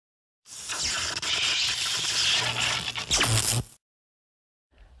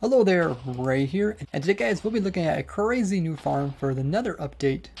Hello there, Ray here, and today guys we'll be looking at a crazy new farm for the Nether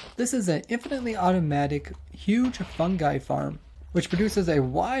update. This is an infinitely automatic, huge fungi farm, which produces a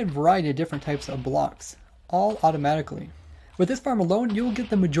wide variety of different types of blocks, all automatically. With this farm alone, you will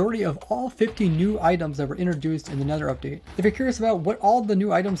get the majority of all 50 new items that were introduced in the Nether update. If you're curious about what all the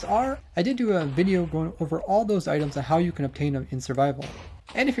new items are, I did do a video going over all those items and how you can obtain them in survival.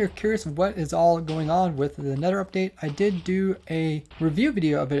 And if you're curious what is all going on with the Nether update, I did do a review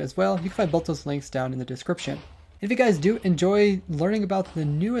video of it as well. You can find both those links down in the description. If you guys do enjoy learning about the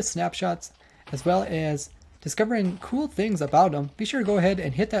newest snapshots, as well as discovering cool things about them, be sure to go ahead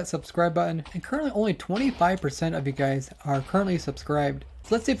and hit that subscribe button. And currently only 25% of you guys are currently subscribed.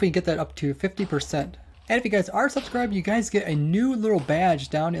 So let's see if we can get that up to 50%. And if you guys are subscribed, you guys get a new little badge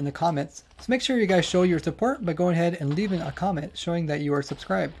down in the comments. So make sure you guys show your support by going ahead and leaving a comment showing that you are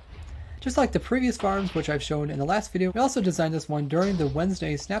subscribed. Just like the previous farms which I've shown in the last video, we also designed this one during the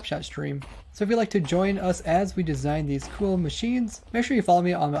Wednesday snapshot stream. So if you'd like to join us as we design these cool machines, make sure you follow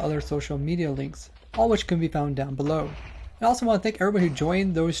me on my other social media links, all which can be found down below. I also want to thank everybody who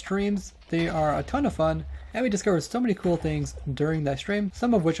joined those streams. They are a ton of fun, and we discovered so many cool things during that stream,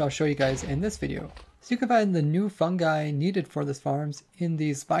 some of which I'll show you guys in this video. So you can find the new fungi needed for this farms in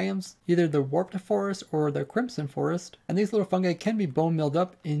these biomes, either the warped forest or the crimson forest. And these little fungi can be bone milled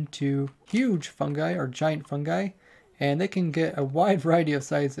up into huge fungi or giant fungi, and they can get a wide variety of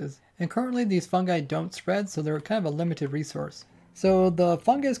sizes. And currently these fungi don't spread, so they're kind of a limited resource. So the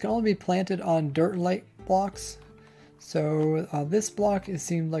fungus can only be planted on dirt-light blocks. So this block it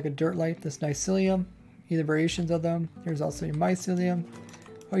seemed like a dirt-light, this mycelium, either variations of them. Here's also your mycelium.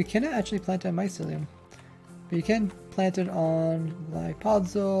 Oh, you cannot actually plant on mycelium, but you can plant it on like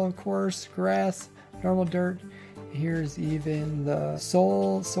podzol, coarse grass, normal dirt. Here's even the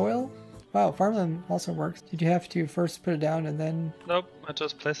soil. Wow, farmland also works. Did you have to first put it down and then? Nope, I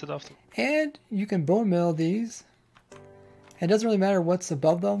just place it after. And you can bone mill these. It doesn't really matter what's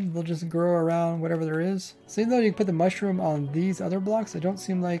above them, they'll just grow around whatever there is. So even though you can put the mushroom on these other blocks, it don't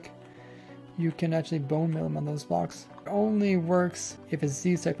seem like you can actually bone mill them on those blocks. It only works if it's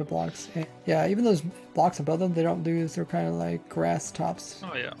these type of blocks. And yeah, even those blocks above them, they don't lose. They're kind of like grass tops.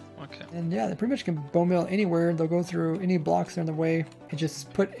 Oh yeah, okay. And yeah, they pretty much can bone mill anywhere. They'll go through any blocks that are in the way and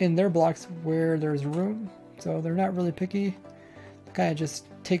just put in their blocks where there's room. So they're not really picky. They kind of just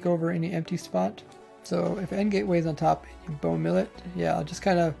take over any empty spot. So if end gateway is on top, you bone mill it. Yeah, I'll just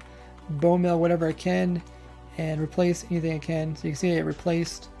kind of bone mill whatever I can and replace anything I can. So you can see it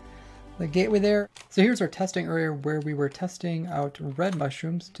replaced the gateway there. So here's our testing area where we were testing out red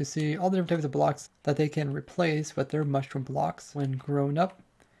mushrooms to see all the different types of blocks that they can replace with their mushroom blocks when grown up.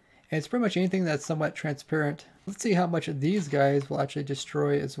 And it's pretty much anything that's somewhat transparent. Let's see how much of these guys will actually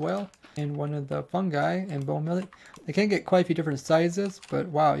destroy as well. And one of the fungi and bone mill it. They can get quite a few different sizes, but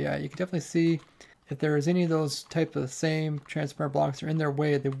wow, yeah, you can definitely see if there is any of those type of same transparent blocks are in their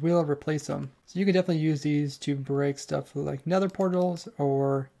way, they will replace them. So you can definitely use these to break stuff like nether portals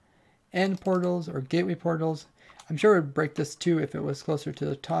or end portals or gateway portals. I'm sure it would break this too if it was closer to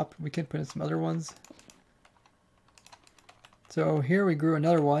the top. We can put in some other ones. So here we grew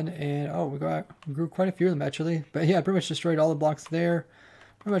another one, and oh, we grew quite a few of them actually. But yeah, pretty much destroyed all the blocks there.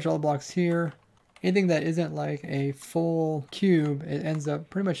 Pretty much all the blocks here. Anything that isn't like a full cube, it ends up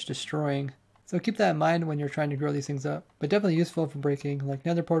pretty much destroying. So keep that in mind when you're trying to grow these things up. But definitely useful for breaking like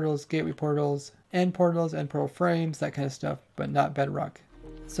nether portals, gateway portals, end portal frames, that kind of stuff, but not bedrock.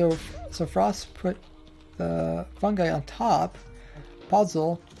 So Frost put the fungi on top,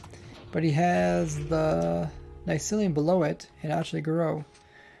 podzol, but he has the mycelium below it and actually grow.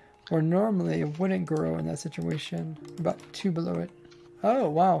 Or normally it wouldn't grow in that situation, about 2 below it. Oh,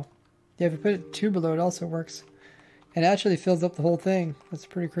 wow. Yeah, if you put it 2 below, it also works. And it actually fills up the whole thing. That's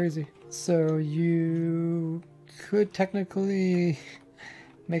pretty crazy. So you could technically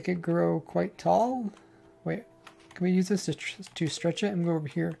make it grow quite tall. Wait, can we use this to stretch it? I'm going to go over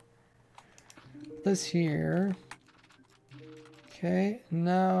here. This here. Okay,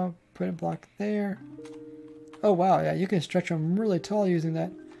 now put a block there. Oh wow, yeah, you can stretch them really tall using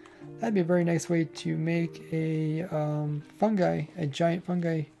that. That'd be a very nice way to make a giant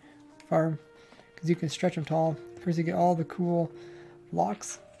fungi farm. Because you can stretch them tall. First you get all the cool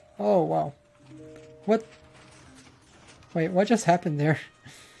blocks. Oh wow. What? Wait, what just happened there?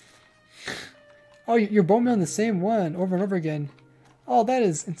 Oh, you're bone milling the same one over and over again. Oh, that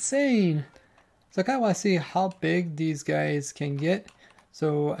is insane. So I kind of want to see how big these guys can get.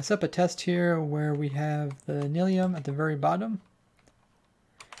 So I set up a test here where we have the nylium at the very bottom.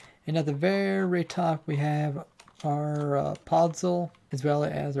 And at the very top we have our podzol as well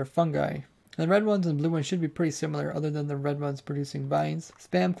as our fungi. And the red ones and blue ones should be pretty similar, other than the red ones producing vines.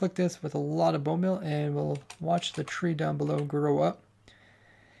 Spam click this with a lot of bone meal and we'll watch the tree down below grow up.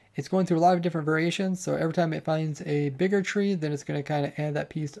 It's going through a lot of different variations, so every time it finds a bigger tree, then it's going to kind of add that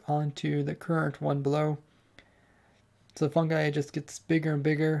piece onto the current one below. So the fungi just gets bigger and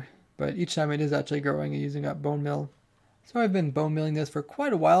bigger, but each time it is actually growing and using up bone meal. So I've been bone milling this for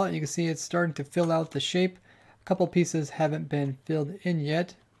quite a while, and you can see it's starting to fill out the shape. A couple pieces haven't been filled in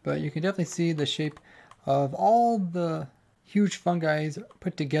yet, but you can definitely see the shape of all the huge fungi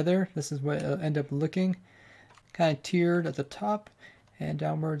put together. This is what it'll end up looking. Kind of tiered at the top, and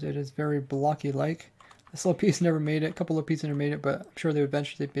downwards it is very blocky like. This little piece never made it, a couple of pieces never made it, but I'm sure they would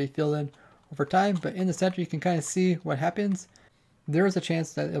eventually be filled in over time. But in the center you can kind of see what happens. There is a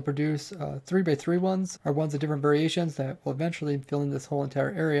chance that it'll produce 3x3 ones, or ones of different variations that will eventually fill in this whole entire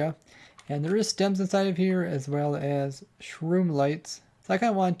area. And there is stems inside of here as well as shroom lights. So I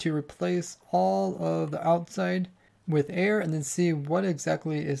kind of want to replace all of the outside with air and then see what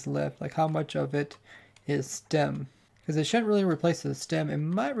exactly is left, like how much of it is stem. Because it shouldn't really replace the stem, it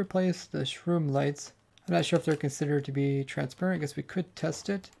might replace the shroom lights. I'm not sure if they're considered to be transparent. I guess we could test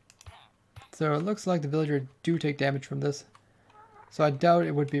it. So it looks like the villager do take damage from this. So I doubt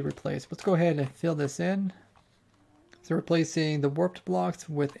it would be replaced. Let's go ahead and fill this in. So replacing the warped blocks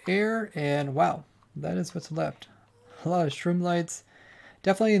with air, and wow, that is what's left. A lot of shroom lights.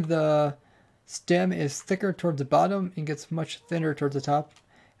 Definitely the stem is thicker towards the bottom and gets much thinner towards the top.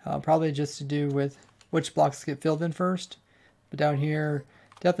 Probably just to do with which blocks get filled in first. But down here,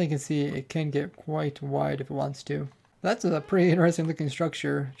 definitely can see it can get quite wide if it wants to. That's a pretty interesting looking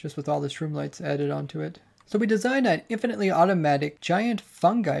structure, just with all the shroom lights added onto it. So we designed an infinitely automatic giant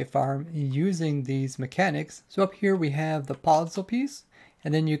fungi farm using these mechanics. So up here we have the podzol piece,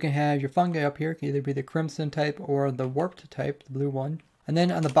 and then you can have your fungi up here. It can either be the crimson type or the warped type, the blue one. And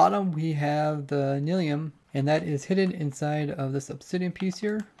then on the bottom we have the nylium, and that is hidden inside of this obsidian piece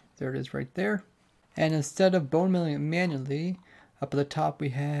here. There it is right there. And instead of bone milling it manually, up at the top we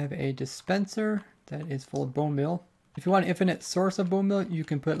have a dispenser that is full of bone meal. If you want an infinite source of bone meal, you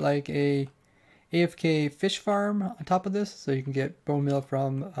can put like a AFK fish farm on top of this, so you can get bone meal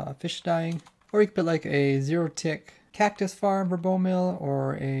from fish dying. Or you can put like a zero-tick cactus farm for bone meal,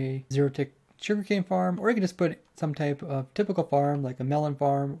 or a zero-tick sugarcane farm, or you can just put some type of typical farm like a melon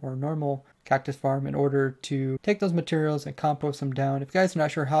farm or normal cactus farm in order to take those materials and compost them down. If you guys are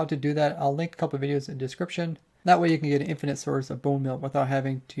not sure how to do that, I'll link a couple of videos in the description. That way you can get an infinite source of bone meal without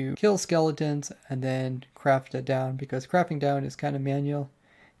having to kill skeletons and then craft it down, because crafting down is kind of manual.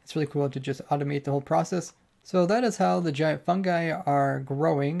 It's really cool to just automate the whole process. So that is how the giant fungi are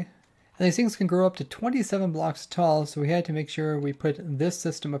growing. And these things can grow up to 27 blocks tall, so we had to make sure we put this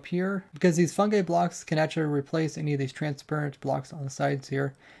system up here, because these fungi blocks can actually replace any of these transparent blocks on the sides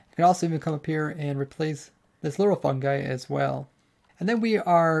here. It can also even come up here and replace this little fungi as well. And then we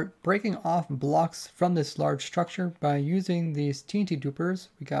are breaking off blocks from this large structure by using these TNT dupers.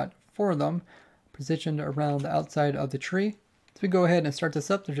 We got 4 of them positioned around the outside of the tree. So we go ahead and start this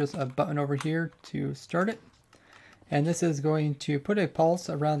up. There's just a button over here to start it. And this is going to put a pulse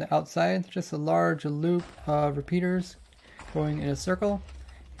around the outside, just a large loop of repeaters going in a circle.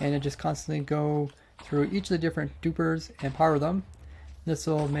 And it just constantly go through each of the different dupers and power them. This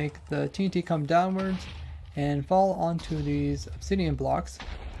will make the TNT come downwards and fall onto these obsidian blocks.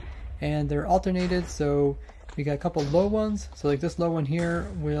 And they're alternated, so we got a couple low ones. So like this low one here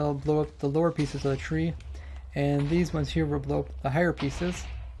will blow up the lower pieces of the tree, and these ones here will blow up the higher pieces.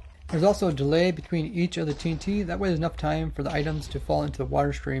 There's also a delay between each of the TNT. That way there's enough time for the items to fall into the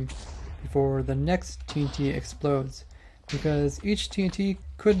water stream before the next TNT explodes. Because each TNT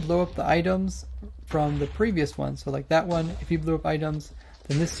could blow up the items from the previous one. So like that one, if you blew up items,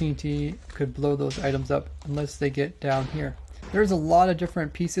 then this TNT could blow those items up unless they get down here. There's a lot of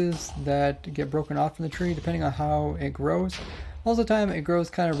different pieces that get broken off from the tree depending on how it grows. Most of the time it grows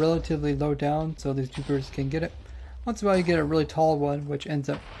kind of relatively low down, so these dupers can get it. Once in a while you get a really tall one which ends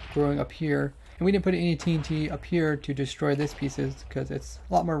up growing up here. And we didn't put any TNT up here to destroy these pieces because it's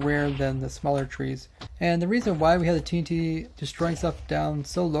a lot more rare than the smaller trees. And the reason why we had the TNT destroying stuff down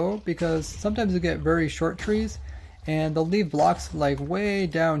so low, because sometimes you get very short trees and they'll leave blocks like way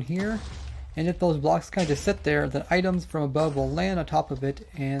down here. And if those blocks kind of sit there, then items from above will land on top of it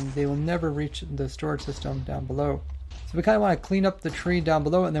and they will never reach the storage system down below. So we kind of want to clean up the tree down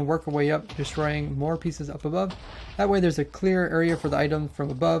below and then work our way up, destroying more pieces up above. That way there's a clear area for the items from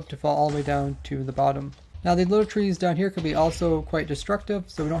above to fall all the way down to the bottom. Now the little trees down here could be also quite destructive,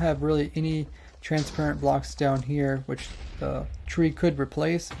 so we don't have really any transparent blocks down here which the tree could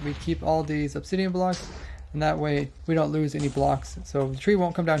replace. We keep all these obsidian blocks and that way we don't lose any blocks. So the tree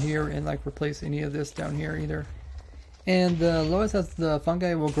won't come down here and like replace any of this down here either. And the lowest that the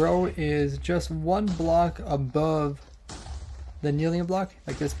fungi will grow is just 1 block above the annealing block,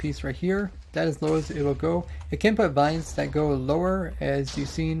 like this piece right here. That is low as it'll go. It can put vines that go lower. As you've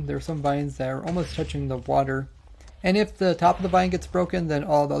seen, there are some vines that are almost touching the water. And if the top of the vine gets broken, then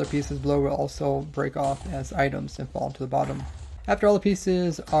all the other pieces below will also break off as items and fall to the bottom. After all the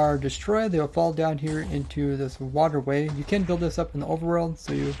pieces are destroyed, they will fall down here into this waterway. You can build this up in the overworld,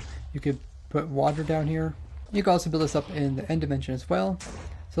 so you could put water down here. You can also build this up in the end dimension as well.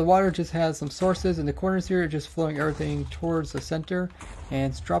 So the water just has some sources in the corners here, just flowing everything towards the center,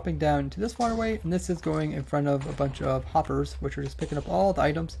 and it's dropping down into this waterway, and this is going in front of a bunch of hoppers, which are just picking up all the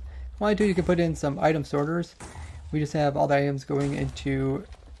items. If you want to, you can put in some item sorters. We just have all the items going into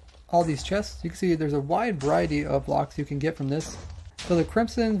all these chests. You can see there's a wide variety of blocks you can get from this. So the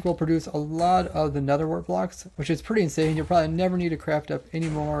crimsons will produce a lot of the netherwort blocks, which is pretty insane. You'll probably never need to craft up any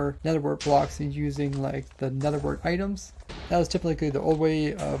more netherwort blocks using like the netherwort items. That was typically the old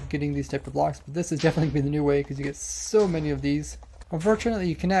way of getting these type of blocks, but this is definitely going to be the new way because you get so many of these. Unfortunately,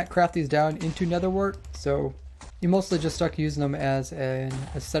 you cannot craft these down into netherwort, so you mostly just stuck using them as an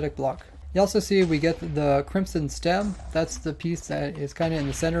aesthetic block. You also see we get the crimson stem. That's the piece that is kind of in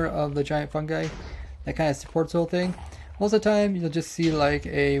the center of the giant fungi that kind of supports the whole thing. Most of the time you'll just see like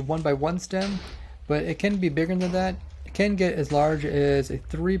a 1x1 stem, but it can be bigger than that. It can get as large as a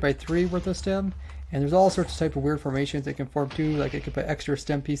 3x3 worth of stem, and there's all sorts of type of weird formations it can form too, like it could put extra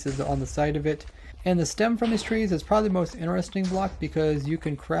stem pieces on the side of it. And the stem from these trees is probably the most interesting block because you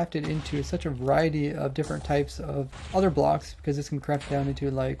can craft it into such a variety of different types of other blocks, because this can craft down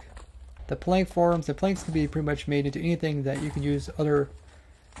into like the plank forms. The planks can be pretty much made into anything that you can use other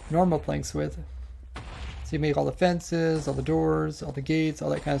normal planks with. So you make all the fences, all the doors, all the gates, all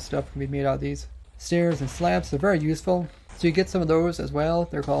that kind of stuff can be made out of these. Stairs and slabs, they're very useful. So you get some of those as well.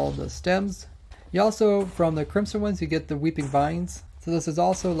 They're called the stems. You also, from the crimson ones, you get the weeping vines. So this is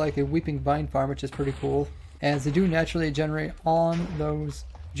also like a weeping vine farm, which is pretty cool, as they do naturally generate on those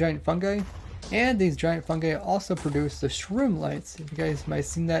giant fungi. And these giant fungi also produce the shroom lights. If you guys might have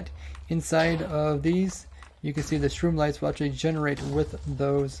seen that inside of these, you can see the shroom lights will actually generate with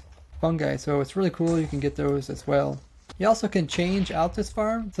those fungi. So it's really cool, you can get those as well. You also can change out this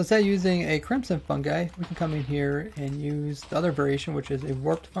farm. So instead of using a crimson fungi, we can come in here and use the other variation, which is a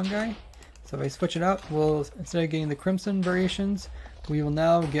warped fungi. So if I switch it out, we'll, instead of getting the crimson variations, we will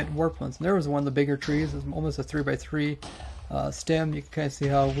now get warped ones. And there was one of the bigger trees, it's almost a 3x3 stem. You can kind of see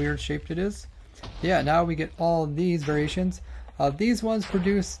how weird shaped it is. Yeah, now we get all these variations. These ones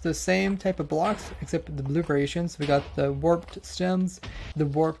produce the same type of blocks except the blue variations. We got the warped stems, the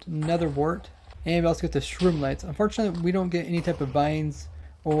warped netherwort, and we also get the shroom lights. Unfortunately, we don't get any type of vines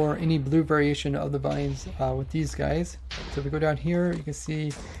or any blue variation of the vines with these guys. So if we go down here, you can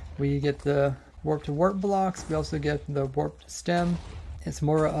see we get the warped to warp blocks. We also get the warped stem. It's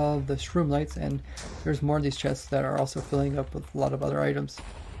more of the shroom lights, and there's more of these chests that are also filling up with a lot of other items.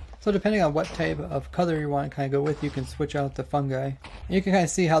 So depending on what type of color you want to kind of go with, you can switch out the fungi. And you can kind of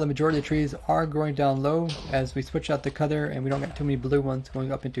see how the majority of the trees are growing down low as we switch out the color, and we don't get too many blue ones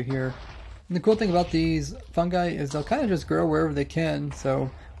going up into here. And the cool thing about these fungi is they'll kind of just grow wherever they can. So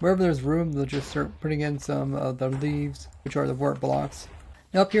wherever there's room, they'll just start putting in some of the leaves, which are the warp blocks.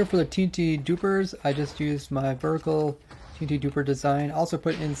 Now up here for the TNT dupers, I just used my vertical TNT duper design. I also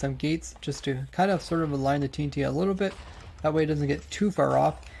put in some gates just to kind of sort of align the TNT a little bit. That way it doesn't get too far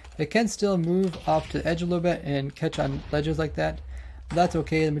off. It can still move off to the edge a little bit and catch on ledges like that. But that's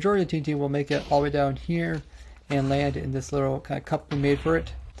okay. The majority of the TNT will make it all the way down here and land in this little kind of cup we made for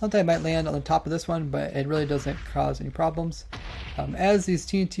it. Sometimes it might land on the top of this one, but it really doesn't cause any problems. As these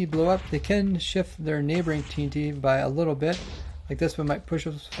TNT blow up, they can shift their neighboring TNT by a little bit. Like this one might push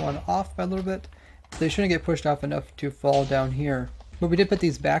this one off by a little bit. They shouldn't get pushed off enough to fall down here. But we did put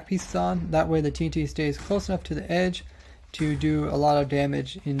these back pieces on. That way the TNT stays close enough to the edge to do a lot of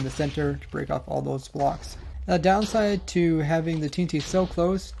damage in the center to break off all those blocks. The downside to having the TNT so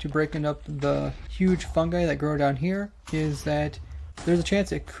close to breaking up the huge fungi that grow down here is that there's a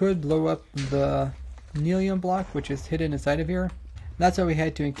chance it could blow up the annealing block, which is hidden inside of here. That's why we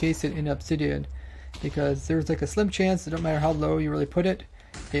had to encase it in obsidian, because there's like a slim chance that no matter how low you really put it,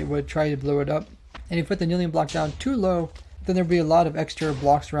 it would try to blow it up. And if you put the annealing block down too low, then there'd be a lot of extra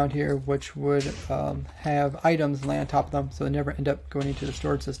blocks around here which would have items land on top of them, so they never end up going into the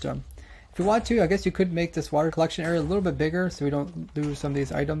storage system. If you want to, I guess you could make this water collection area a little bit bigger so we don't lose some of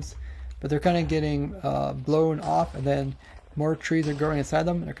these items, but they're kind of getting blown off, and then more trees are growing inside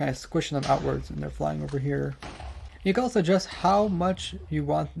them and they're kind of squishing them outwards and they're flying over here. You can also adjust how much you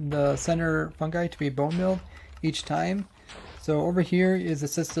want the center fungi to be bone milled each time. So over here is a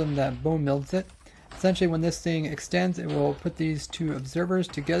system that bone mills it. Essentially when this thing extends, it will put these two observers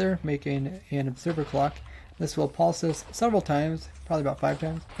together, making an observer clock. This will pulse this several times, probably about 5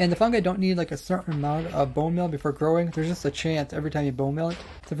 times. And the fungi don't need like a certain amount of bone meal before growing. There's just a chance every time you bone meal it.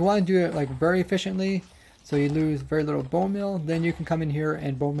 So if you want to do it like very efficiently, so you lose very little bone meal, then you can come in here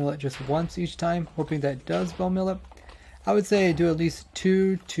and bone meal it just once each time, hoping that it does bone meal it. I would say do at least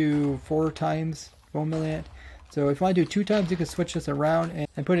 2 to 4 times bone milling it. So if you want to do 2 times, you can switch this around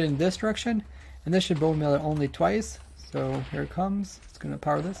and put it in this direction. And this should bone meal it only twice. So here it comes. It's going to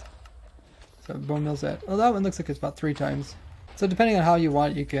power this. So bone mills that. Oh, that one looks like it's about 3 times. So depending on how you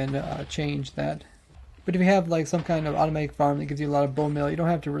want it, you can change that. But if you have like some kind of automatic farm that gives you a lot of bone meal, you don't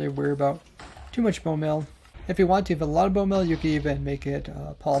have to really worry about too much bone meal. If you want to, if a lot of bone meal, you can even make it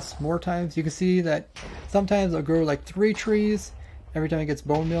pulse more times. You can see that sometimes it'll grow like 3 trees every time it gets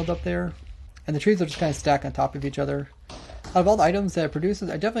bone milled up there. And the trees will just kind of stack on top of each other. Out of all the items that it produces,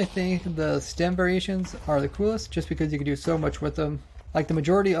 I definitely think the stem variations are the coolest just because you can do so much with them. Like the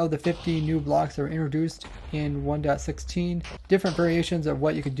majority of the 50 new blocks that were introduced in 1.16, different variations of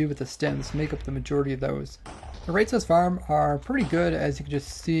what you can do with the stems make up the majority of those. The rates of this farm are pretty good, as you can just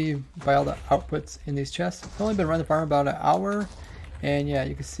see by all the outputs in these chests. I've only been running the farm about an hour, and yeah,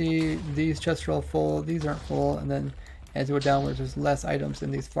 you can see these chests are all full, these aren't full, and then as you go downwards there's less items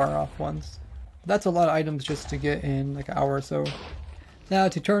in these far off ones. That's a lot of items just to get in like an hour or so. Now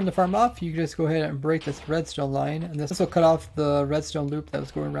to turn the farm off, you can just go ahead and break this redstone line, and this will cut off the redstone loop that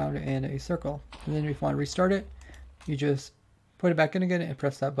was going around in a circle. And then if you want to restart it, you just put it back in again and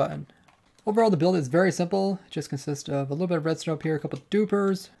press that button. Overall, the build is very simple. It just consists of a little bit of redstone up here, a couple of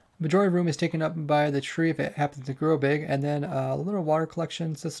dupers. The majority of room is taken up by the tree if it happens to grow big, and then a little water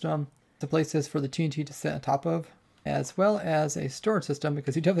collection system to place this for the TNT to sit on top of, as well as a storage system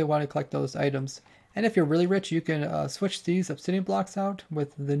because you definitely want to collect those items. And if you're really rich, you can switch these obsidian blocks out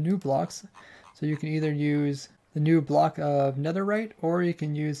with the new blocks. So you can either use the new block of netherite or you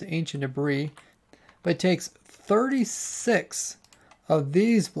can use ancient debris. But it takes 36 of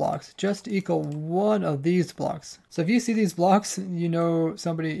these blocks just to equal 1 of these blocks. So if you see these blocks, you know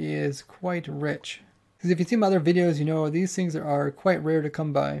somebody is quite rich. Because if you see my other videos, you know these things are quite rare to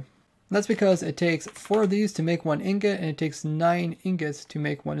come by. And that's because it takes 4 of these to make 1 ingot, and it takes 9 ingots to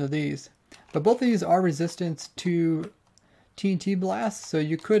make 1 of these. But both of these are resistant to TNT blasts, so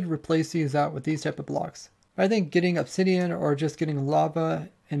you could replace these out with these type of blocks. But I think getting obsidian or just getting lava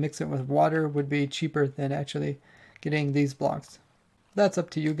and mix it with water would be cheaper than actually getting these blocks. That's up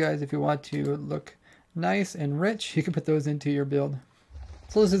to you guys. If you want to look nice and rich, you can put those into your build.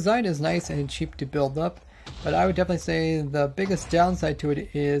 So this design is nice and cheap to build up, but I would definitely say the biggest downside to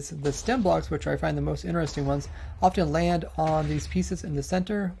it is the stem blocks, which I find the most interesting ones, often land on these pieces in the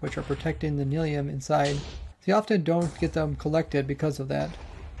center, which are protecting the nilium inside. So you often don't get them collected because of that.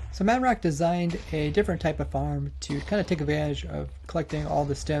 So Manrock designed a different type of farm to kind of take advantage of collecting all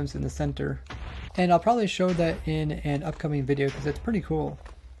the stems in the center. And I'll probably show that in an upcoming video because it's pretty cool.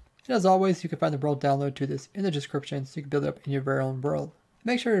 And as always, you can find the world download to this in the description so you can build it up in your very own world.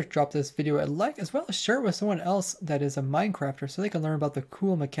 Make sure to drop this video a like, as well as share it with someone else that is a Minecrafter so they can learn about the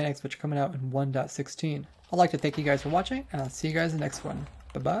cool mechanics which are coming out in 1.16. I'd like to thank you guys for watching, and I'll see you guys in the next one.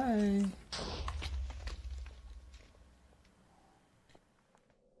 Bye-bye!